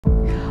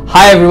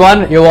Hi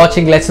everyone, you're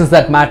watching Lessons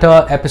That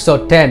Matter,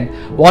 episode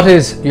 10. What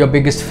is your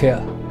biggest fear?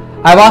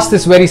 I've asked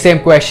this very same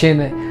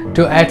question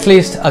to at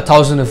least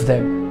 1,000 of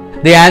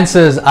them. The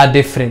answers are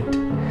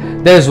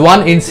different. There's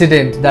one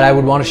incident that I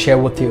would want to share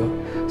with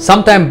you.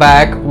 Sometime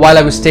back, while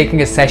I was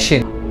taking a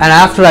session, and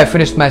after I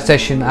finished my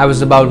session, I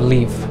was about to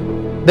leave.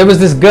 There was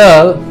this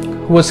girl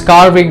who was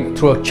carving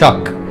through a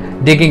chalk,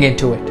 digging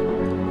into it.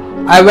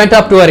 I went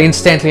up to her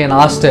instantly and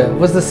asked her,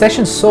 was the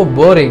session so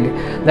boring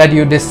that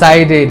you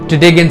decided to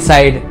dig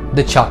inside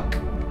the chalk?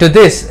 To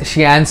this,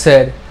 she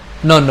answered,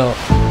 No,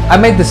 I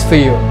made this for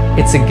you.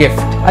 It's a gift.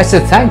 I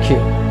said, thank you.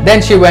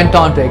 Then she went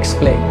on to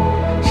explain.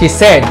 She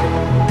said,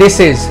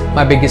 this is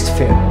my biggest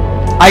fear.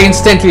 I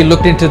instantly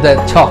looked into the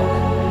chalk.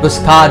 It was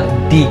carved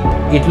deep.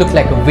 It looked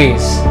like a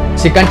vase.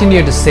 She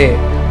continued to say,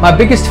 my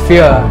biggest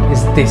fear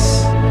is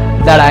this,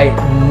 that I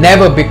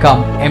never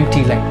become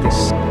empty like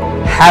this,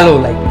 hollow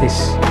like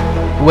this,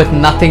 with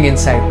nothing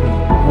inside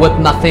me, with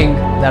nothing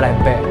that I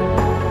bear.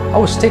 I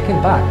was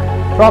taken back.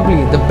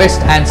 Probably the best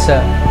answer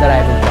that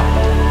I ever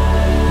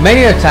got.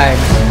 Many a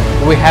times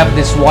we have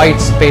this white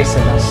space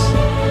in us,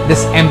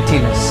 this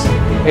emptiness.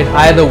 It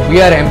either we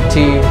are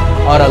empty,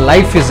 or our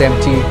life is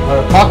empty,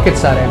 or our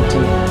pockets are empty,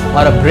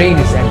 or our brain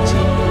is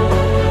empty.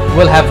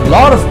 We'll have a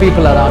lot of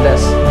people around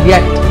us,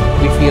 yet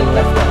we feel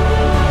left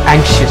out,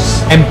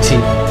 anxious,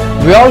 empty.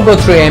 We all go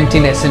through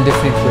emptiness in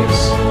different ways.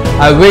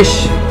 I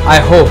wish, I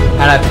hope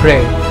and I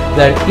pray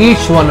that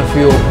each one of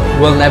you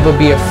will never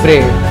be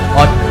afraid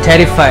or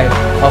terrified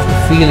of the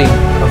feeling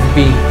of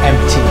being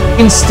empty.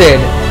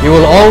 Instead, you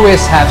will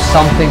always have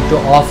something to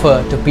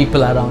offer to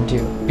people around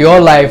you.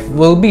 Your life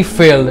will be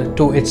filled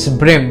to its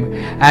brim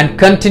and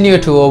continue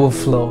to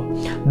overflow.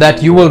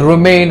 That you will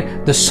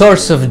remain the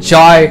source of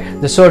joy,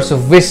 the source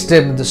of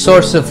wisdom, the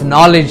source of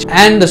knowledge,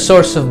 and the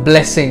source of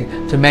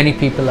blessing to many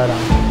people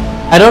around you.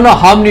 I don't know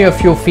how many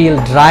of you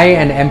feel dry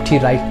and empty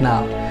right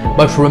now,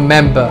 but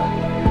remember,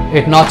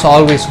 it's not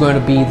always going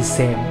to be the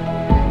same.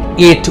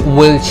 It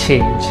will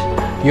change.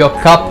 Your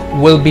cup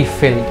will be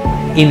filled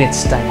in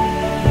its time.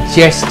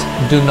 Just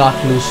do not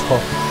lose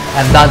hope,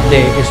 and that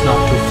day is not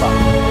too far.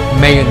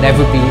 May you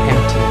never be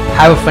empty.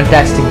 Have a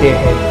fantastic day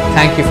ahead.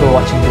 Thank you for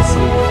watching this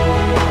video.